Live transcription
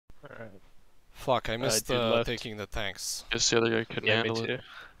Fuck, I missed taking the tanks. Guess the other guy couldn't handle it.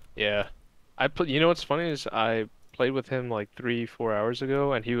 Yeah. You know what's funny is I played with him like 3-4 hours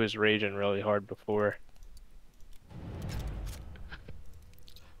ago, and he was raging really hard before.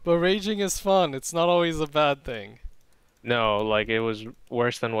 But raging is fun. It's not always a bad thing. No, like it was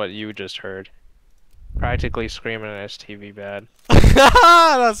worse than what you just heard. Practically screaming at STV bad.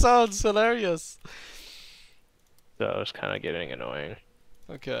 That sounds hilarious. So it was kind of getting annoying.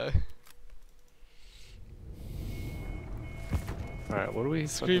 Okay. Alright, what are we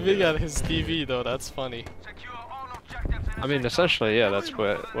screaming at his TV though? That's funny. I mean, essentially, yeah, that's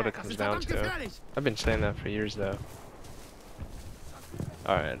what it comes down to. I've been saying that for years though.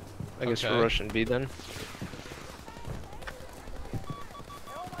 Alright, I guess we're rushing B then.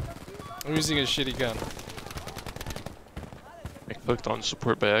 I'm using a shitty gun. I clicked on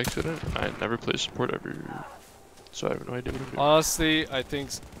support by accident. I never play support ever, so I have no idea what I'm doing. Honestly, I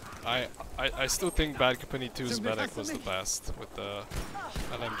think I still think Bad Company 2's medic was the best with the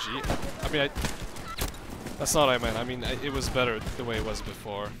LMG. I mean, that's not what I meant. I mean, it was better the way it was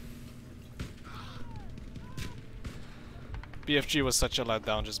before. BFG was such a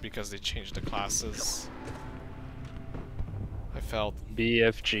letdown just because they changed the classes. I felt.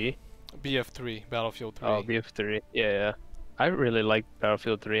 BFG? BF3, Battlefield 3. Oh, BF3. Yeah. I really liked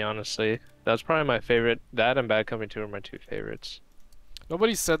Battlefield 3, honestly. That's probably my favorite. That and Bad Company 2 are my two favorites.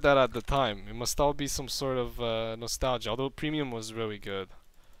 Nobody said that at the time. It must all be some sort of nostalgia, although Premium was really good.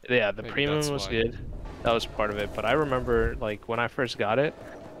 Yeah, the Premium was good. That was part of it. But I remember, like, when I first got it,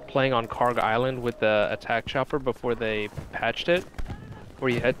 playing on Karg Island with the attack chopper before they patched it, where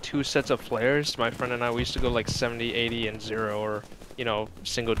you had 2 sets of flares. My friend and I, we used to go like 70, 80, and 0, or, you know,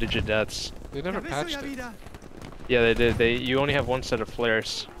 single-digit deaths. They never patched it. Yeah, they did. You only have 1 set of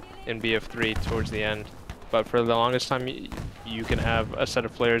flares in BF3 towards the end. But for the longest time, you can have a set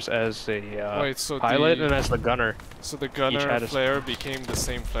of flares as a pilot and as the gunner. So the gunner flare became the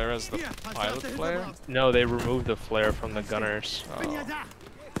same flare as the pilot flare? No, they removed the flare from the gunners. Oh.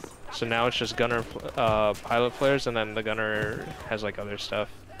 So now it's just gunner, pilot flares, and then the gunner has like other stuff.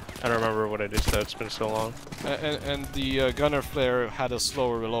 I don't remember what it is though, it's been so long. And the gunner flare had a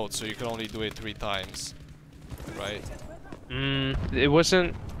slower reload, so you could only do it 3 times, right?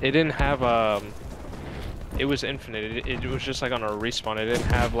 It didn't have, it was infinite. It was just like on a respawn. It didn't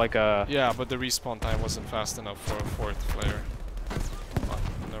have like a... Yeah, but the respawn time wasn't fast enough for a 4th flare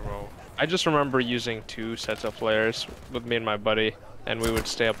in a row. I just remember using 2 sets of flares with me and my buddy, and we would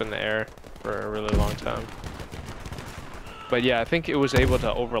stay up in the air for a really long time. But yeah, I think it was able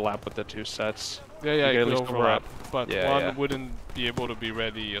to overlap with the 2 sets. Yeah, it could overlap, but one wouldn't be able to be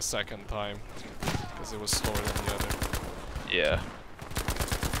ready a 2nd time, because it was slower than the other. Yeah.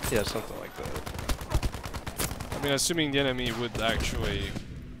 Yeah, something like that. I mean, assuming the enemy would actually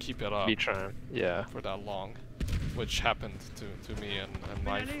keep it up. Be trying, yeah. For that long, which happened to me and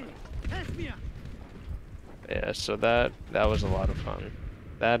my friend. Yeah, so that was a lot of fun.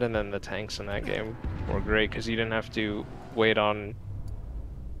 That and then the tanks in that game were great because you didn't have to wait on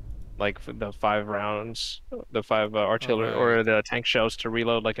like the 5 rounds, the 5 artillery or the tank shells to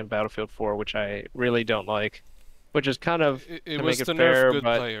reload like in Battlefield 4, which I really don't like. Which is kind of it was to nerf good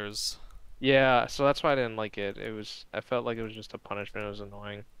players. Yeah, so that's why I didn't like it. I felt like it was just a punishment. It was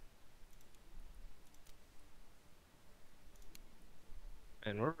annoying.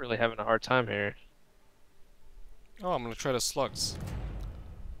 And we're really having a hard time here. Oh, I'm gonna try the slugs.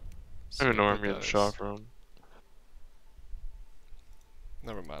 I don't know where I'm getting shot from.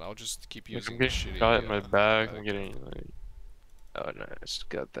 Never mind, I'll just keep using the shitty shot in my back. I'm getting like... Oh nice,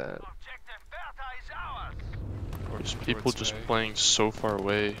 got that. There's people just playing so far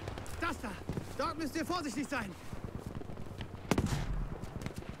away. Dort müsst ihr vorsichtig sein.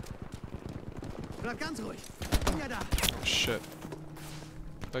 Bleib ganz ruhig. Ja da. Oh shit.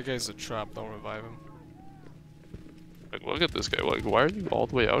 That guy's a trap, don't revive him. Like, look at this guy. Like, why are you all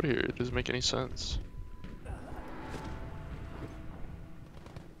the way out here? It doesn't make any sense.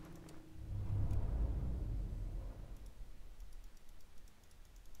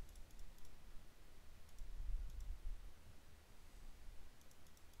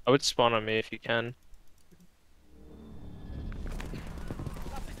 I would spawn on me if you can.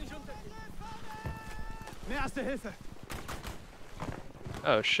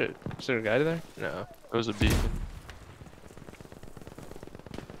 Oh shit, is there a guy there? No. That was a beacon.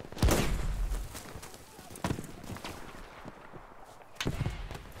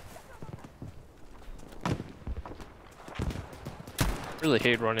 I really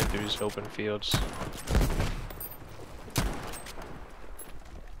hate running through these open fields.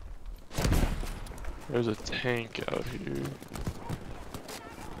 There's a tank out here.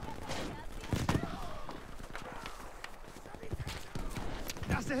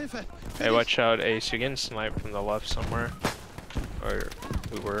 Erste Hilfe. Hey, watch out, Ace. You're getting sniped from the left somewhere. Or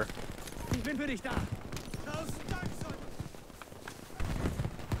we were. Ich bin für dich da.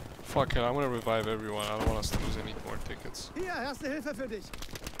 Fuck it, I'm gonna revive everyone. I don't want us to lose any more tickets. Hier, Erste Hilfe für dich.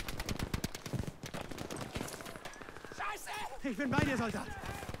 Ich bin bei dir, Soldat.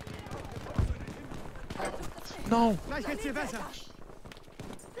 No! Gleich geht's dir besser.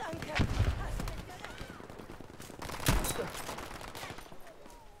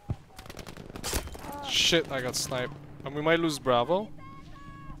 Shit, I got sniped. And we might lose Bravo.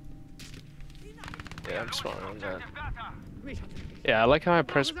 Yeah, I'm spawning on that. Yeah, I like how I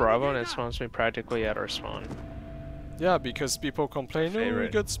press Bravo and it spawns me practically at our spawn. Yeah, because people complain, oh, we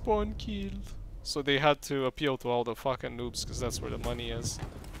Favorite. got spawn killed. So they had to appeal to all the fucking noobs, because that's where the money is.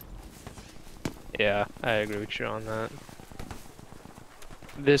 Yeah, I agree with you on that.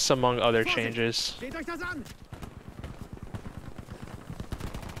 This among other changes. Seht euch das an.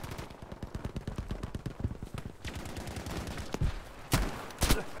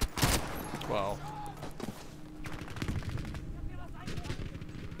 Wow.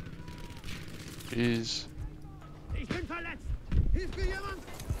 Jeez. Ich bin verletzt. Hilft mir jemand?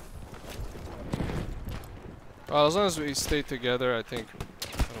 Well, as long as we stay together, I think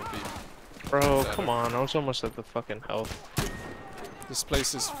it'll be... Bro, better. come on, I was almost at the fucking health. This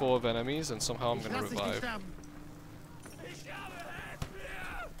place is full of enemies, and somehow I'm Ich gonna lass dich nicht revive. sterben.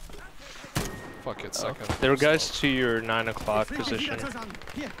 Fuck it, second. There were guys to your 9 o'clock Ich flieg dich wieder position. zusammen.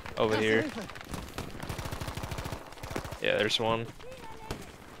 Hier, Over Erste here. Hilfe. Yeah, there's one.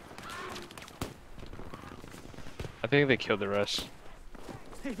 I think they killed the rest.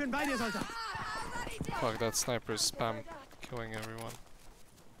 Ich bin bei dir, Soldat. Fuck, that sniper is spam killing everyone.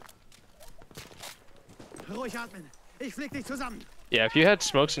 Ruhig atmen. Ich flieg dich zusammen. Yeah, if you had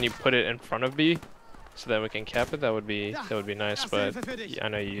smokes and you put it in front of B, so that we can cap it, that would be nice. But I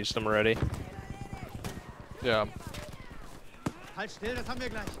know you used them already. Yeah, Halt still, das haben wir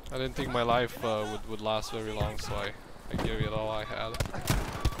gleich. I didn't think my life would last very long, so I gave it all I had.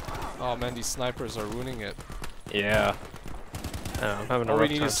 Oh man, these snipers are ruining it. Yeah. I'm having a All we rough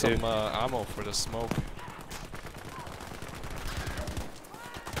need time is too. some ammo for the smoke.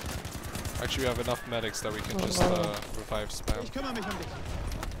 Actually, we have enough medics that we can just revive spam. Ich kümmere mich um dich.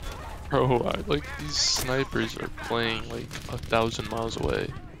 Bro, like these snipers are playing like 1,000 miles away.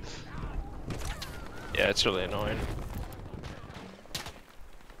 Yeah, it's really annoying.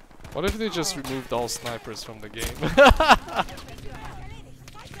 What if they just removed all snipers from the game?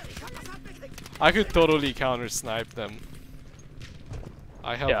 I could totally counter snipe them.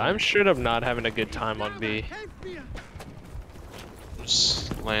 I have. Yeah, I'm straight up not having a good time on B. Helft mir.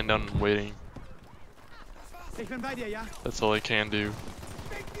 Just laying down and waiting. Ich bin bei dir, ja? That's all I can do.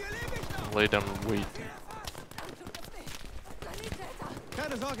 Lay down and wait.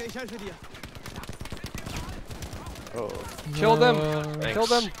 Keine Sorge, ich helfe dir. Oh. Kill them! Thanks. Kill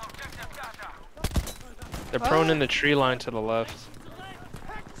them! They're prone in the tree line to the left.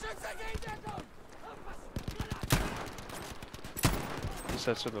 At least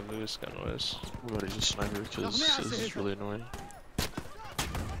that's where the Lewis gun was. Everybody's a sniper because this is really annoying.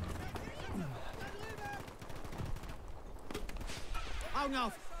 Augen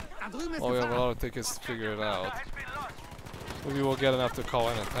auf. Da drüben ist Oh, we have a Gefahr. lot of tickets to figure it out. Maybe we'll get enough to call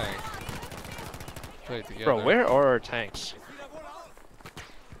in a tank. Play together. Bro, where are our tanks?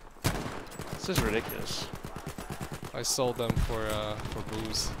 This is ridiculous. I sold them for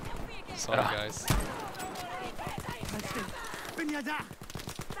booze. Sorry, Ah. guys. Halt still. Bin ja da.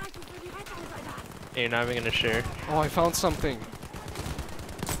 And you're not even gonna share. Oh, I found something.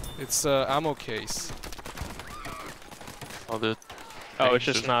 It's ammo case. Oh, the Oh, it's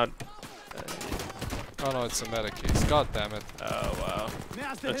just not. Oh no, it's a meta case. God damn it. Oh wow, Mehr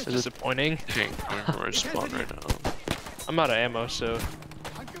Erste that's Hilfe. disappointing. tank coming from our spawn right now. I'm out of ammo, so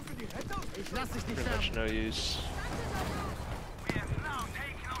Danke für die Rettung. Ich lass dich nicht pretty much sterben. no use.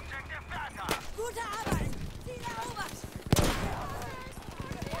 Gute Arbeit! Ziel erobert!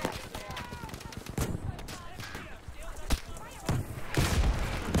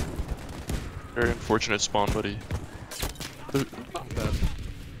 Very unfortunate spawn, buddy. I'm dead.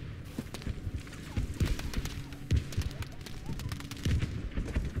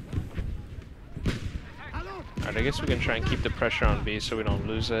 Hallo? Alright, I guess we can try and keep the pressure on B so we don't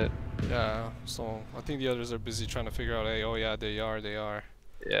lose it. Yeah, so I think the others are busy trying to figure out, hey, oh yeah, they are.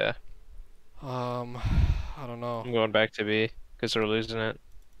 Yeah, I don't know. I'm going back to B because we're losing it.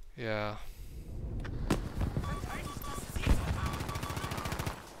 Yeah.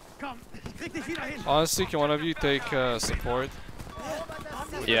 Komm, ich krieg dich wieder hin. Honestly, can one of you take support?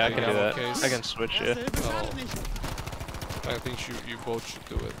 Yeah, I Like can an do ammo that. case? I can switch Erste it. Hilfe schadet nicht. I think you both should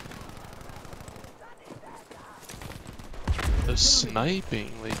do it. The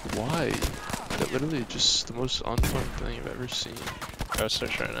sniping, like, why? That literally just the most unfun thing I've ever seen. Go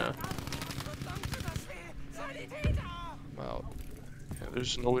search right now. Wow. Yeah,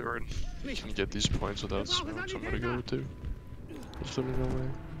 there's no way we can get these points without smokes. I'm gonna go to. There's literally no way.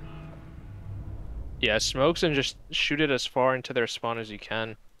 Yeah, smokes and just shoot it as far into their spawn as you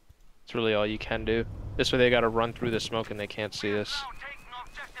can. It's really all you can do. This way they gotta run through the smoke and they can't see us.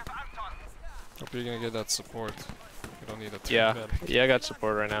 Hope you're gonna get that support. You don't need a tank Yeah, bed. yeah, I got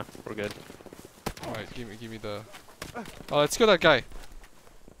support right now. We're good. Alright, give me the... Oh, let's kill that guy!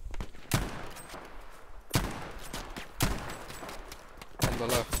 On the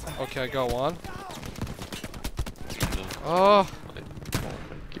left. Okay, I got one. Oh! Oh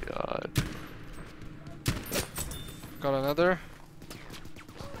my god. Got another.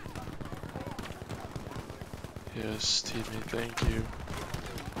 Yes, teammate, thank you.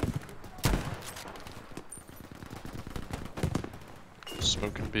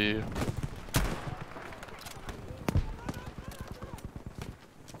 Smoking B.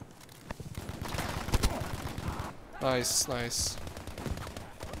 Nice, nice.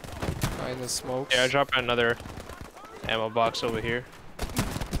 Behind the smokes. Yeah, I dropped another ammo box over here.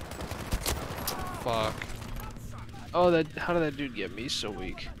 Fuck. Oh, how did that dude get me so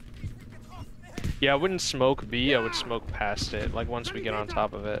weak? Yeah, I wouldn't smoke B, I would smoke past it, like once we get on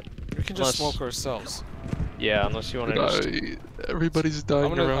top of it. We can just smoke ourselves. Yeah, unless you want to Everybody's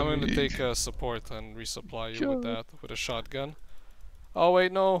dying around I'm me. gonna take support and resupply you with that, with a shotgun. Oh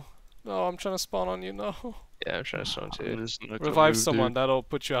wait, no. No, I'm trying to spawn on you, no. Yeah, I'm trying to spawn too. Revive someone, that'll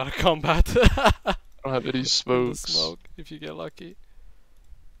put you out of combat. I don't have any smokes. Smoke, if you get lucky.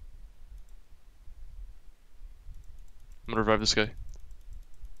 I'm gonna revive this guy.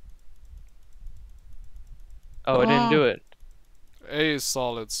 Oh, I didn't do it. A is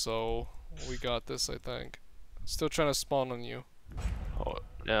solid, so we got this, I think. Still trying to spawn on you. Oh,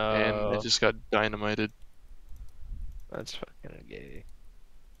 No. and it just got dynamited. That's fucking gay.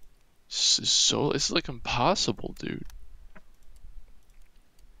 It's like impossible, dude.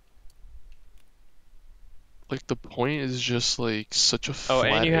 Like the point is just like such a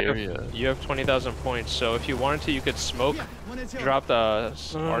flat and area. you have 20,000 points, so if you wanted to, you could smoke, drop the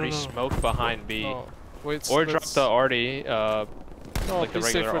arty smoke behind B, No. Wait, or drop the arty, no, like the be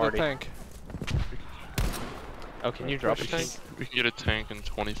safe regular for arty. the tank. Oh, can you drop a tank? We can get a tank in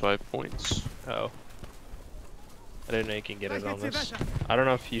 25 points. Oh. I didn't know you can get it on this. I don't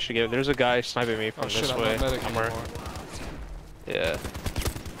know if you should get it. There's a guy sniping me from this way. I'm not medic anymore. Yeah.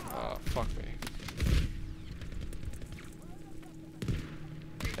 Fuck me.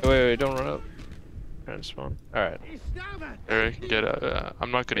 Wait, don't run up. Trying to spawn. Alright. There, I can get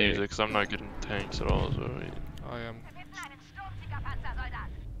I'm not gonna use it because I'm not getting tanks at all. So I am.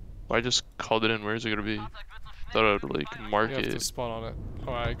 I just called it in. Where is it gonna be? Thought I would like mark You have to it. spawn on it.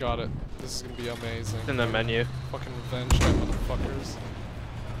 Alright, I got it. This is gonna be amazing. It's in the menu. Fucking revenge time, motherfuckers.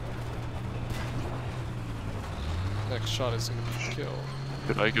 Next shot is gonna be kill.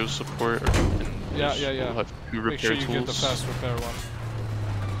 Could I go support? Or Yeah. We'll have two repair Make sure you tools. get the fast repair one.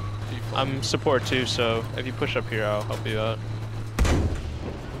 Default. I'm support too, so if you push up here, I'll help you out.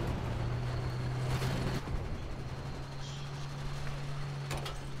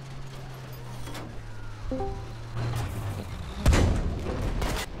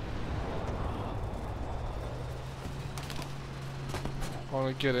 I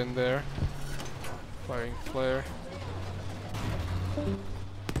wanna get in there. Firing flare. Oh,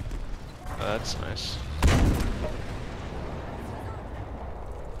 that's nice.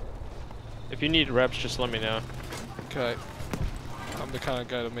 If you need reps, just let me know. Okay. I'm the kind of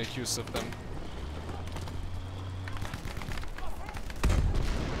guy to make use of them.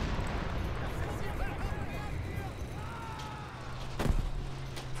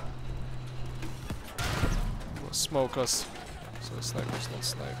 Smoke us. So the snipers don't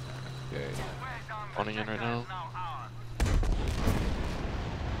snipe. Yay. Spawning in right now.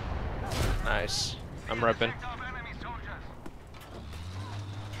 Nice. I'm repping.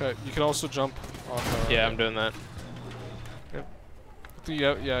 Okay, you can also jump on the... Yeah, I'm doing that. Yep. I think,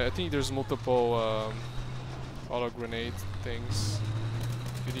 yeah, I think there's multiple auto grenade things.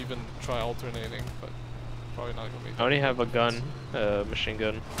 You could even try alternating, but probably not gonna be. I only have a gun, machine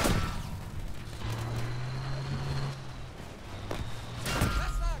gun.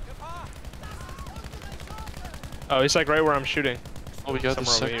 Oh, he's like right where I'm shooting. Oh, we got the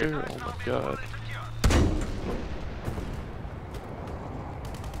Somewhere over sector? Oh my god.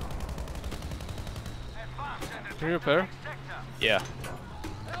 Can you repair? Yeah.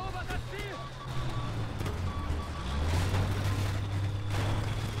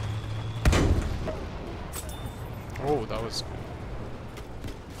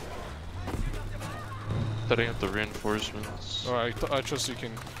 setting up the reinforcements. Alright, I trust you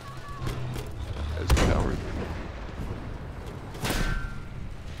can. As a coward.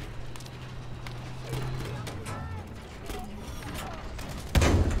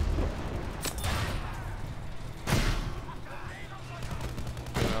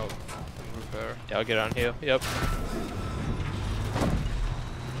 Get out and repair. Yeah, I'll get on you. Yep.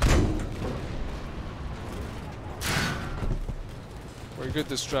 Or a good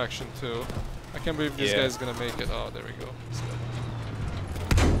distraction too. I can't believe this guy's gonna make it. Oh, there we go.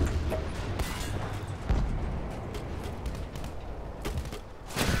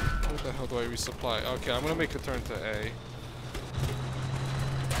 Where the hell do I resupply? Okay, I'm gonna make a turn to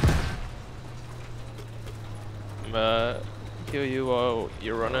A. Heal you while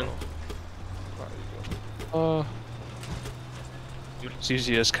you're running. There you go. It's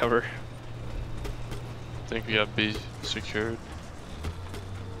easy as cover. I think we have B secured.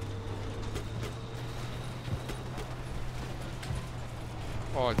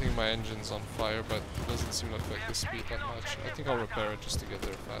 Oh, I think my engine's on fire, but it doesn't seem to affect the speed that much. I think I'll repair it just to get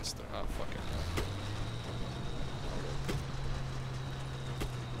there faster. Ah, fucking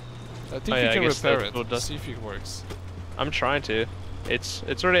hell. I think you can repair it. See if it works. I'm trying to. It's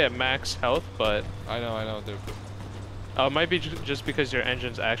already at max health, but I know. They're... it might be just because your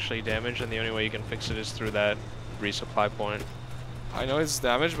engine's actually damaged, and the only way you can fix it is through that resupply point. I know it's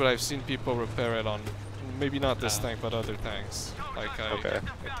damaged, but I've seen people repair it on, maybe not this tank, but other tanks. Like I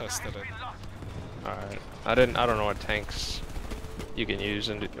tested it. Alright. I don't know what tanks you can use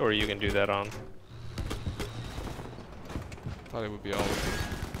or you can do that on. Thought it would be all of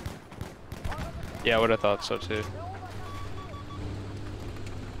them. Yeah, I would have thought so too.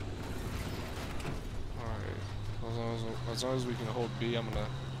 Alright. As long as we can hold B, I'm gonna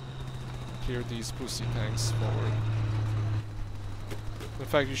clear these pussy tanks forward. In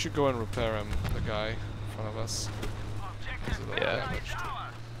fact, you should go and repair him, the guy in front of us. Yeah. Damaged.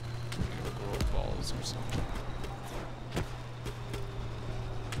 Balls or something.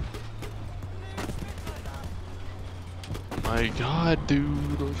 My god,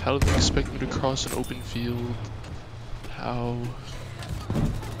 dude. Like, how do they expect me to cross an open field? How?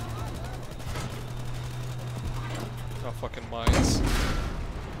 Oh, fucking mines.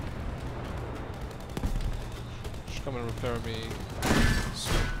 Just come and repair me.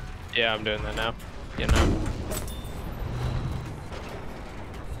 Yeah, I'm doing that now. You know.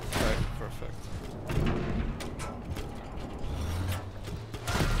 Right, perfect.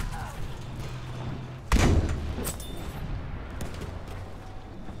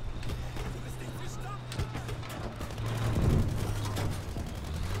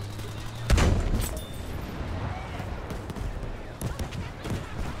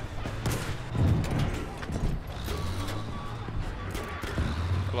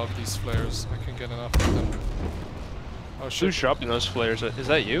 I love these flares. I can get enough of them. Oh shit. Who's dropping those flares? Is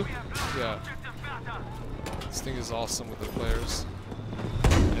that you? Yeah. This thing is awesome with the flares.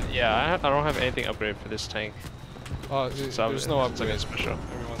 Yeah, I don't have anything upgraded for this tank. Oh, there's no upgrade. Like special.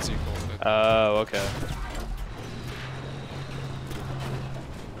 Everyone's equal with it. Oh, okay.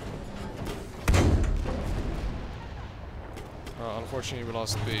 Unfortunately, we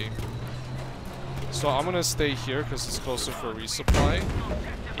lost B. So I'm gonna stay here because it's closer for resupply.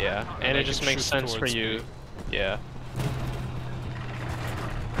 Yeah, and it just makes sense for you. B. Yeah.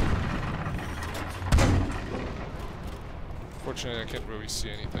 Fortunately, I can't really see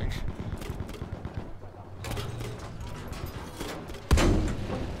anything.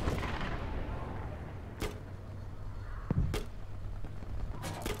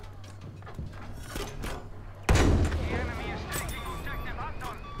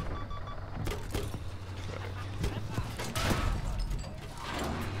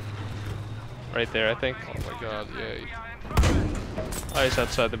 Right there, I think. Oh my god, yay. Oh, he's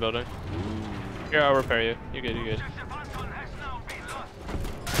outside the building. Here, I'll repair you. You're good, you're good.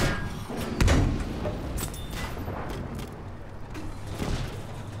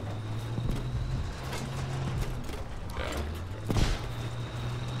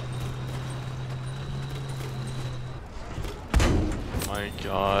 My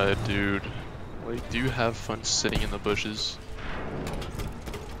god, dude. Like, do you have fun sitting in the bushes?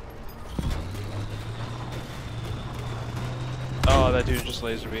 Oh, that dude just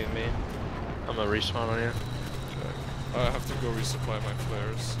laser beamed me. I'm gonna respawn on you. Okay. I have to go resupply my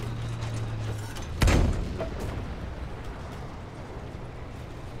flares.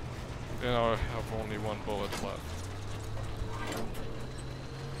 And I have only one bullet left.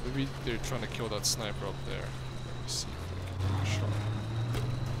 Maybe they're trying to kill that sniper up there. Let me see if I can take a shot.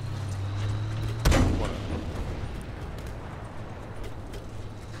 Whatever.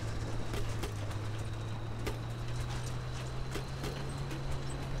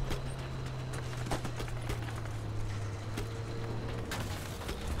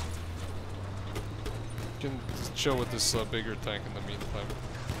 can just chill with this bigger tank in the meantime.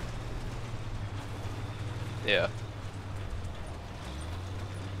 Yeah.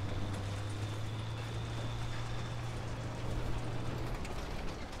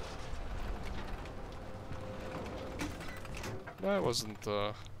 That wasn't,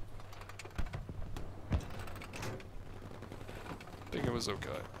 I think it was okay.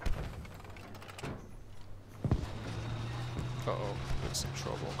 Uh-oh, there's some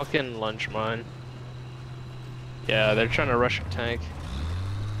trouble. Fucking lunge mine. Yeah, they're trying to rush a tank.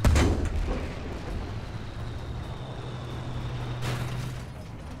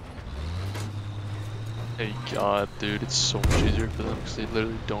 Hey god, dude, it's so much easier for them because they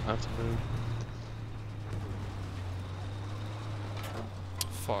literally don't have to move.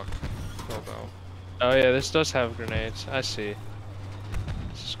 Fuck. Fell down. Oh yeah, this does have grenades. I see.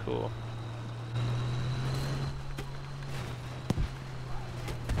 This is cool.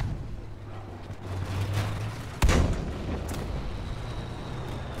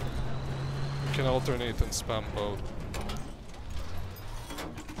 You can alternate and spam both.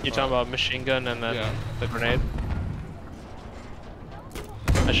 You talking about machine gun and then Yeah. the grenade?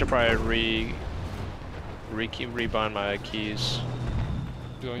 I should probably rebind my keys.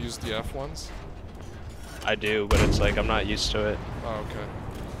 You don't use the F ones? I do, but it's like I'm not used to it. Oh,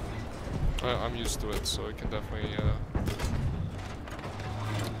 okay. I'm used to it, so I can definitely,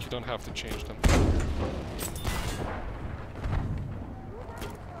 you don't have to change them.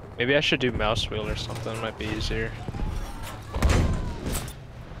 Maybe I should do mouse wheel or something, might be easier.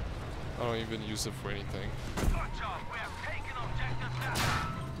 I don't even use it for anything.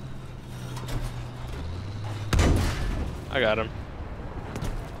 I got him.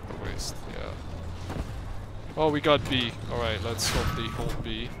 A waste, yeah. Oh, we got B. Alright, let's hope they hold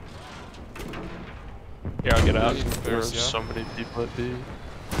B. Here, I'll get out. Need There are repairs, yeah? so many people at B.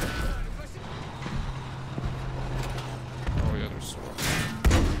 Oh yeah, there's swarm.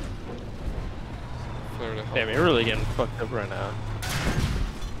 Flare the hell. Damn, you're really getting fucked up right now.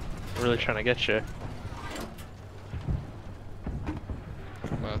 I'm really trying to get you.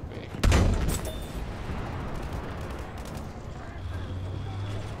 Come at me.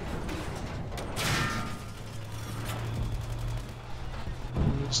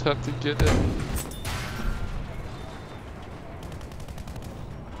 We just have to get it.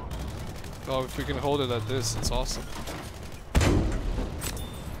 Oh, if we can hold it at this, it's awesome.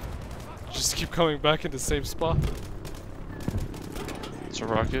 Just keep coming back in the same spot. It's a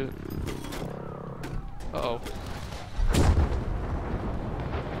rocket. Uh-oh.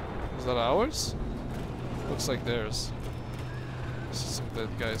 Is that ours? Looks like theirs. There's some dead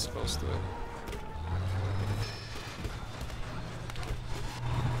guys close to it.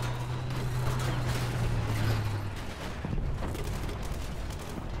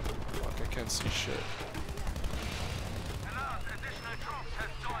 Fuck, I can't see shit.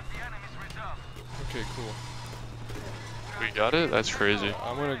 Okay, cool. We got it? That's crazy.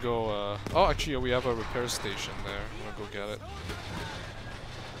 I'm gonna go, oh, actually, we have a repair station there. I'm gonna go get it.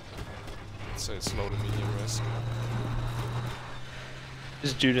 Let's say it's low to medium risk.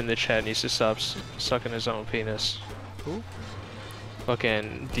 This dude in the chat needs to stop sucking his own penis. Who?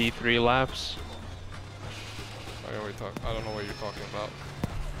 Fucking D3 laps. I don't know what you're talking about.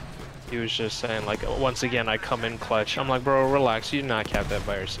 He was just saying like, once again I come in clutch. I'm like, bro, relax. You did not cap that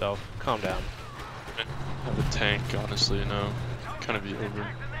by yourself. Calm down. Have a tank, honestly, you know. Kind of be over.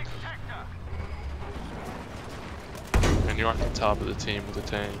 And you're on the top of the team with a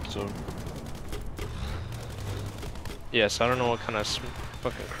tank, so. Yes, I don't know what kind of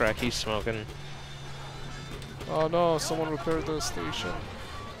fucking crack he's smoking. Oh no, someone repaired the station.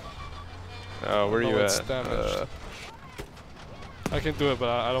 Oh, where are you it's at? damaged. I can do it, but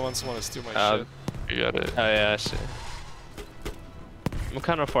I don't want someone to steal my shit. You got it. Oh yeah, I see. I'm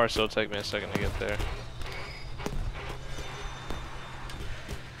kind of far, so it'll take me a second to get there.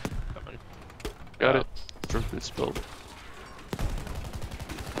 Coming. Got it. First bit spilled.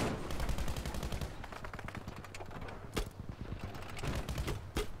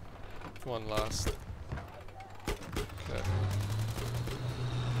 One last. Okay.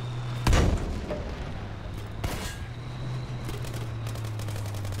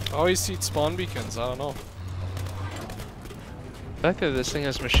 I always see spawn beacons, I don't know. The fact that this thing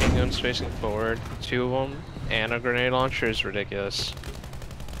has machine guns facing forward, 2 of them, and a grenade launcher is ridiculous.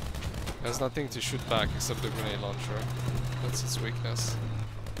 There's nothing to shoot back except the grenade launcher. That's its weakness.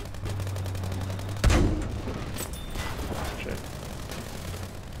 Shit.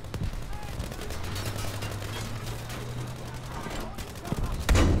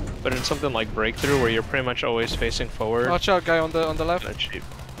 But in something like Breakthrough, where you're pretty much always facing forward, Watch out, guy on the left. kinda cheap.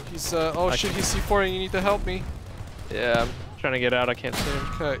 He's oh shit, he's C4ing, you need to help me. Yeah, I'm trying to get out, I can't see him.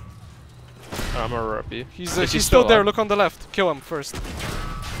 Okay. I'm gonna rip you. He's Is he still there, alive? look on the left. Kill him first.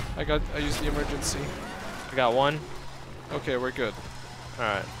 I used the emergency. I got one. Okay, we're good.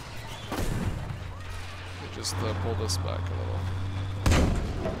 Alright. We just pull this back a little.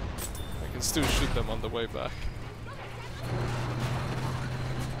 I can still shoot them on the way back.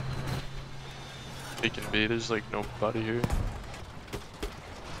 It can be, there's like nobody here.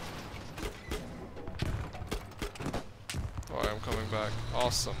 Alright, I'm coming back.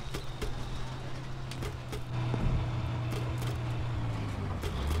 Awesome.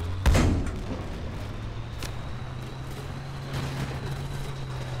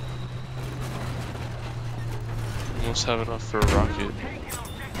 Almost have enough for a rocket.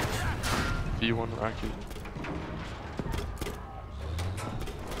 V1 rocket.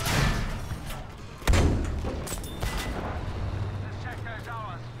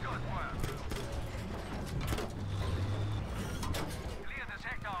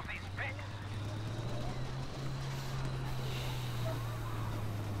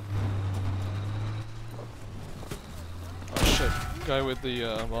 Oh shit, guy with the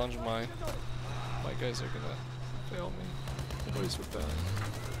launch mine. My guys are gonna fail me. Nobody's with that.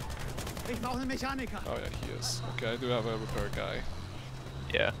 Ich brauche einen Mechaniker. Oh yeah, he is. Okay, I do have a repair guy.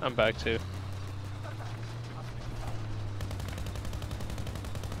 Yeah, I'm back too.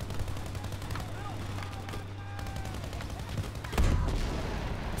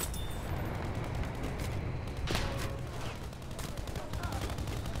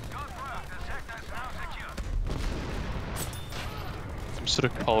 I'm just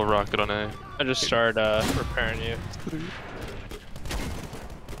gonna call a rocket on A. I just started repairing you.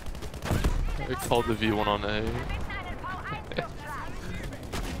 I called the V1 on A.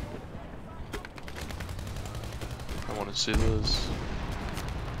 I want to see this.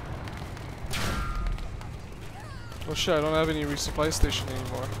 Oh shit, I don't have any resupply station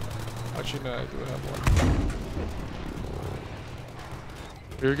anymore. Actually, no, I do have one.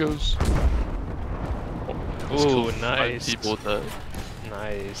 Here it goes. Ooh, nice. People with that.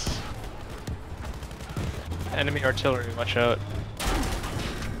 Nice. Enemy artillery, watch out.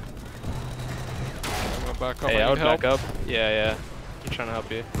 I'm gonna back up. Hey, I would help. back up. Yeah, yeah. I'm trying to help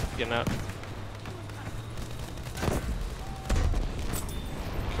you. Getting out.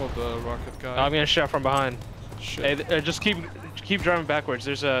 Killed the rocket guy. Oh, I'm getting shot from behind. Shit. Hey, just keep driving backwards.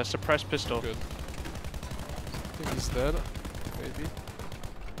 There's a suppressed pistol. Good. I think he's dead. Maybe.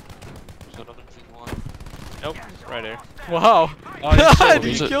 There's another V1. Nope, right here. Wow! Oh, God,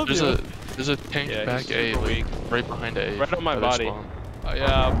 he's he killed you! There's a tank Yeah, back he's A, super like, weak. right behind A. Right on my by their body. spawn.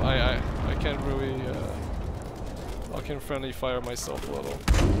 Yeah, I can't really I can friendly fire myself a little.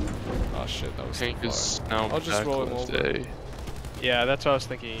 Ah shit, that was too Tank far. is now I'll just back roll him left over. A. Yeah, that's what I was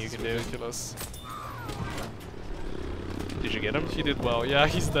thinking you It's could do. ridiculous. Did you get him? He did well. Yeah,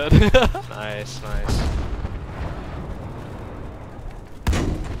 he's dead. Nice, nice.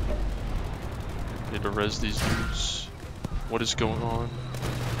 Need to res these dudes. What is going on?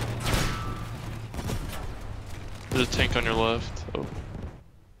 There's a tank on your left. Oh.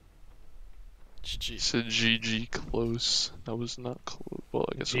 GG. Said GG close. That was not close. Well,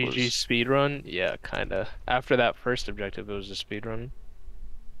 I guess it GG was. speedrun? Yeah, kinda. After that first objective, it was a speedrun.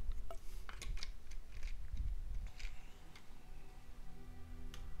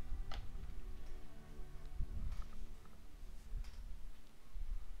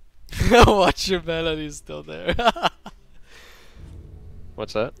 Watch your melon, he's still there.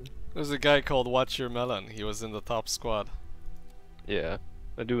 What's that? There's a guy called Watch Your Melon. He was in the top squad. Yeah.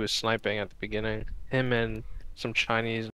 The dude was sniping at the beginning. Him and some Chinese